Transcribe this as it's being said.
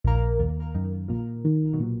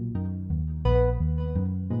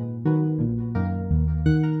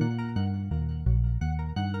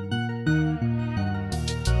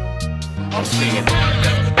singing.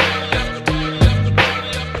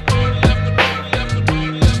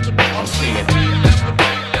 I'm singing.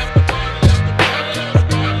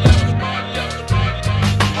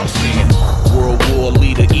 I'm singing. World War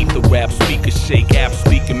leader, ether rap, speaker shake, app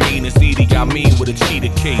speaker mean as Edie, I mean with a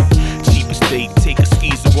cheetah cape. Cheapest date, take a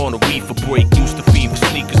skeezer on a reefer break. Used to fever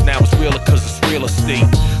sneakers, now it's realer cause it's real estate.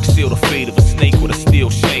 Seal the fate of a snake with a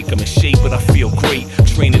steel shank. I'm in shape but I feel great.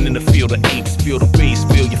 Training in the field of apes, feel the bass,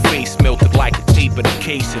 feel your face melted like a tape in a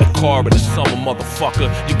case. In a car in the summer,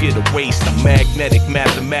 motherfucker, you get erased. I'm magnetic,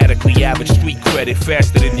 mathematically average street credit.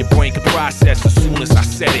 Faster than your brain can process as soon as I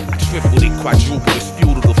said it. I tripled it, quadrupled, it's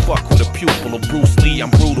futile to fuck with a pupil of Bruce Lee. I'm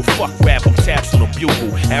brutal, fuck rap, I'm taps on a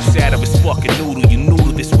bugle. Apps out of his fucking noodle, you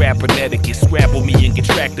noodle this rapper etiquette. Scrabble me and get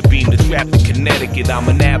tractor beam to trap in Connecticut. I'm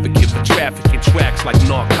an advocate for trafficking tracks like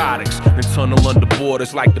narcotics and tunnel under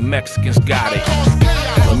borders like the Mexicans got it.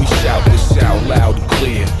 Let me shout this out loud and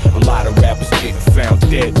clear. A lot of rappers getting found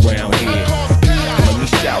dead round here. Let me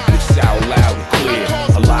shout this out loud and clear.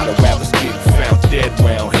 A lot of rappers getting found dead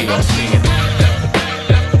round here. I'm singing.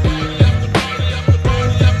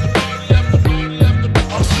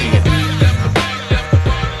 I'm singing.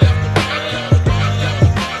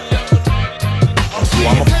 So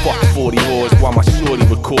I'ma fuck 40 whores while my shorty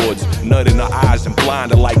records. Nut in her eyes and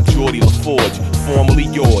blinder like Geordie LaForge. Formerly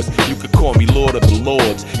yours, you could call me Lord of the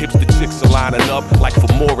Lords. Hipster chicks are lining up like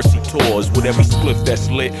for Morrissey tours. With every spliff that's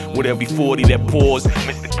lit, with every 40 that pours.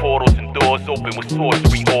 Mystic portals and doors open with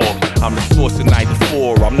sorcery orbs. I'm the source of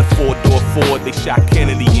 94, I'm the four-door Ford. They shot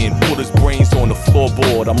Kennedy in, put his brains on the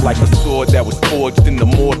floorboard. I'm like a sword that was forged in the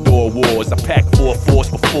Mordor wars. I pack 4 force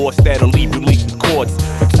for force that'll leave you leaking cords.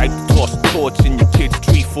 The type to toss a torch in your kid's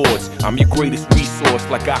tree forts. I'm your greatest resource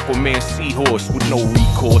like Aquaman's seahorse with no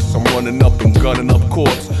recourse. I'm running up and gunning up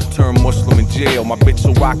courts. Turn Muslim in jail, my bitch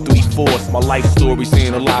will rock 3/4. My life story's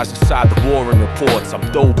analyzed inside the warring reports. I'm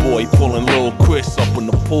Doughboy pulling Lil Chris up on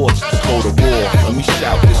the porch. Let's go to war. Let me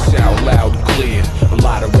shout this out loud and clear. A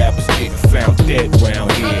lot of rappers getting found dead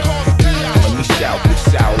round here. Let me shout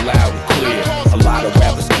this out loud and clear. A lot of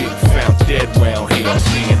rappers getting found dead round here. I'm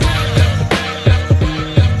seeing.